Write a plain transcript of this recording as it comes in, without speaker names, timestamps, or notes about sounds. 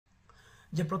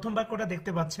যে প্রথম বাক্যটা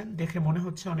দেখতে পাচ্ছেন, দেখে মনে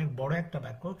হচ্ছে অনেক বড় একটা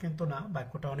বাক্য, কিন্তু না,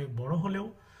 বাক্যটা অনেক বড় হলেও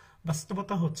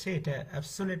বাস্তবতা হচ্ছে এটা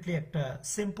অ্যাবসলিউটলি একটা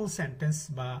সিম্পল সেন্টেন্স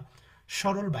বা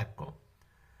সরল বাক্য।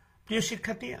 প্রিয়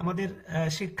শিক্ষার্থী, আমাদের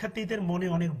শিক্ষার্থীদের মনে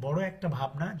অনেক বড় একটা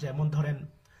ভাবনা, যেমন ধরেন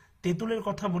তেঁতুলের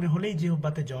কথা মনে হলেই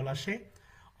জিহ্বাতে জল আসে।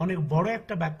 অনেক বড়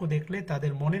একটা বাক্য দেখলে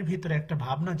তাদের মনের ভিতরে একটা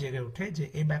ভাবনা জেগে ওঠে যে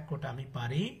এই বাক্যটা আমি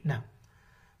পারি না।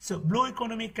 So blue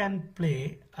economy can play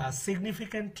a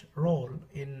significant role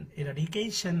in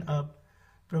eradication of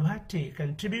poverty,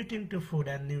 contributing to food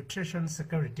and nutrition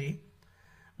security,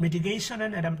 mitigation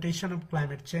and adaptation of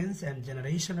climate change, and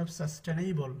generation of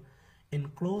sustainable,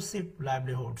 inclusive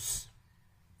livelihoods.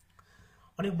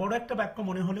 অনেক বড় একটা বাক্য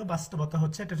মনে হলেও বাস্তবতা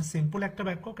হচ্ছে এটা একটা সিম্পল একটা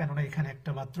বাক্য, কেননা এখানে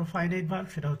একটা মাত্র ফাইনাইট ভার্ব,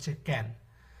 সেটা হচ্ছে ক্যান।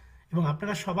 এবং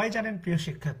আপনারা সবাই জানেন প্রিয়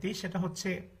শিক্ষার্থী, সেটা হচ্ছে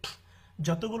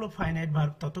যতগুলো ফাইনাইট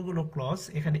ভার্ব ততগুলো ক্লজ,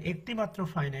 এখানে একটি মাত্র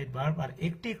ফাইনাইট ভার্ব আর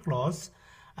একটি ক্লজ,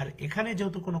 আর এখানে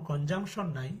যেহেতু কোনো কনজাংশন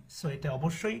নাই, সো এটা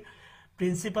অবশ্যই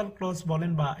প্রিন্সিপাল ক্লজ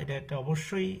বলেন বা এটা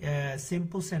অবশ্যই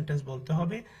সিম্পল সেন্টেন্স বলতে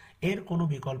হবে, এর কোনো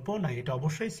বিকল্প নাই, এটা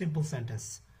অবশ্যই সিম্পল সেন্টেন্স।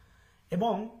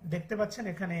 এবং দেখতে পাচ্ছেন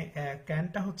এখানে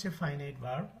ক্যানটা হচ্ছে ফাইনাইট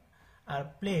ভার্ব, আর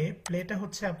প্লেটা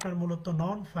হচ্ছে আপনার মূলত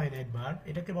নন ফাইনাইট ভার্ব,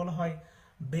 এটাকে বলা হয়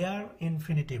বেয়ার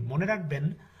ইনফিনিটিভ। মনে রাখবেন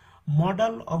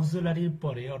মডাল অক্সিলারির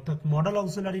পরে, অর্থাৎ মডাল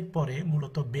অক্সিলারির পরে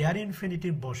মূলত বেয়ার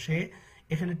ইনফিনিটিভ বসে,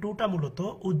 এখানে টুটা মূলত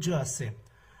উজ্জ আছে।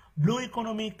 Blue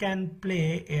economy can play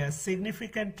a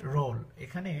significant role,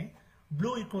 এখানে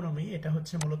ব্লু ইকোনমি এটা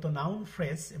হচ্ছে মূলত নাউন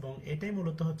ফ্রেজ এবং এটাই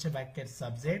মূলত হচ্ছে বাক্যের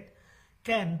সাবজেক্ট।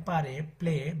 ক্যান পারে,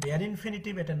 প্লে বেয়ার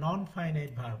ইনফিনিটিভ এটা non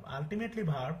finite verb, ultimately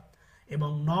verb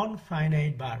এবং non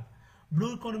finite verb. Blue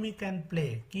economy can play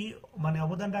কি মানে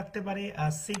অবদান রাখতে পারে,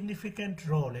 সিগনিফিক্যান্ট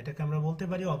রোল, এটাকে আমরা বলতে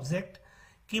পারি অবজেক্ট।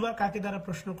 কি বা কাকে দ্বারা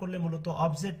প্রশ্ন করলে মূলত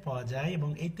অবজেক্ট পাওয়া যায়, এবং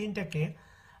এই তিনটাকে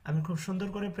আমি খুব সুন্দর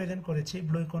করে প্রেজেন্ট করেছি।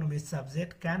 ব্লু ইকোনমির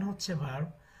সাবজেক্ট, ক্যান হচ্ছে ভার্ব,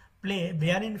 প্লে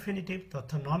বেয়ার ইনফিনিটিভ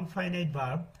তথা নন ফাইনাইট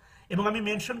ভার্ব। এবং আমি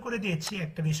মেনশন করে দিয়েছি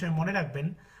একটা বিষয় মনে রাখবেন,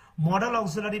 মডাল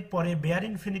অক্সিলারির পরে বেয়ার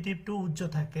ইনফিনিটিভ টু উজ্জ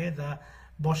থাকে, যা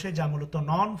বসে যা মূলত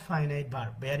non finite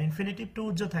verb, bare infinitive to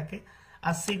উজ্জ থাকে।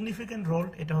 আর সিগনিফিক্যান্ট রোল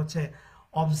এটা হচ্ছে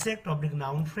অবজেক্ট অবলিক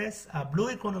নাউন ফ্রেজ, আর ব্লু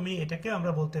ইকোনমি এটাকে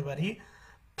আমরা বলতে পারি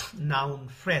নাউন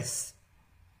ফ্রেজ।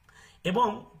 এবং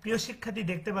প্রিয় শিক্ষার্থী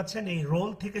দেখতে পাচ্ছেন এই রোল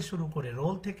থেকে শুরু করে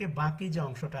রোল থেকে বাকি যে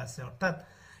অংশটা আছে, অর্থাৎ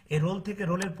এই রোল থেকে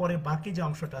রোলের পরে বাকি যে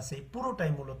অংশটা আছে, এই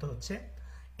পুরোটাই মূলত হচ্ছে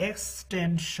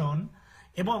এক্সটেনশন।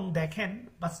 এবং দেখেন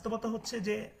বাস্তবতা হচ্ছে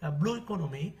যে ব্লু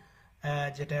ইকোনমি,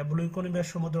 যেটা ব্লু ইকোনমি বা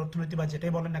সমুদ্র অর্থনীতি বা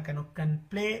যেটাই বলেন না কেন, can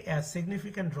play a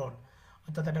significant role,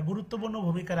 অর্থাৎ একটা গুরুত্বপূর্ণ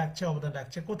ভূমিকা রাখছে, অবদান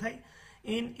রাখছে কোথায়,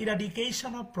 ইন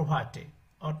ইরাডিকেশন অফ প্রভার্টি,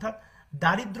 অর্থাৎ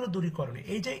দারিদ্র দূরীকরণে।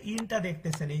 এই যে ইনটা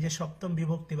দেখতেছেন, এই যে সপ্তম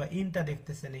বিভক্তি বা ইনটা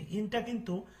দেখতেছেন, এই ইনটা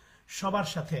কিন্তু সবার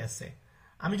সাথে আছে।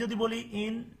 আমি যদি বলি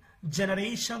in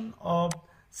generation of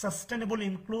sustainable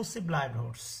inclusive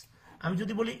livelihoods, আমি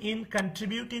যদি বলি in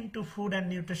contributing to food and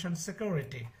nutrition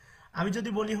security, আমি যদি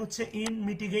বলি হচ্ছে in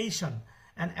mitigation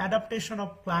and adaptation of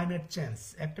climate change,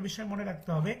 একটা বিষয় মনে রাখতে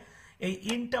হবে, এই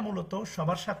ইনটা মূলত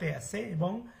সবার সাথে আছে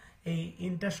এবং এই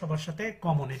ইনটা সবার সাথে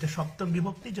কমন। এটা সপ্তম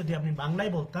বিভক্তি, যদি আপনি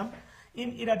বাংলায় বলতাম in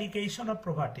eradication of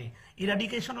poverty,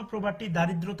 eradication of poverty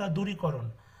দারিদ্রতা দূরীকরণ,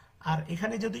 আর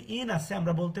এখানে যদি ইন আছে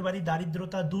আমরা বলতে পারি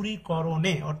দারিদ্রতা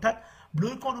দূরীকরণে। অর্থাৎ blue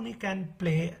economy can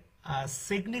play a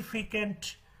significant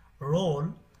role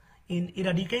in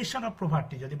eradication of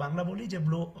poverty. যদি বাংলা বলি যে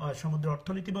ব্লু সমুদ্র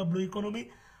অর্থনীতি বা ব্লু ইকোনমি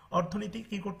অর্থনীতি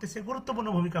কি করতেছে, গুরুত্বপূর্ণ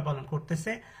ভূমিকা পালন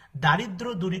করতেছে দারিদ্র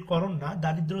দূরীকরণ না,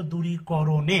 দারিদ্র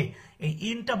দূরীকরণে। এই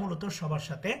ইনটা মূলত সবার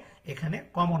সাথে এখানে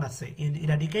কমন আছে, in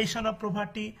eradication of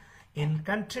poverty, in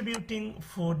contributing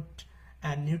food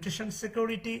and nutrition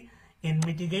security, in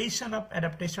mitigation of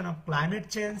adaptation of climate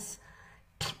change,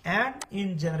 and in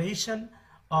generation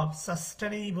of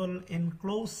sustainable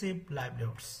inclusive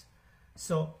livelihoods.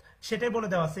 So সেটাই বলে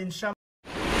দেওয়া আছে ইনশাআল্লাহ।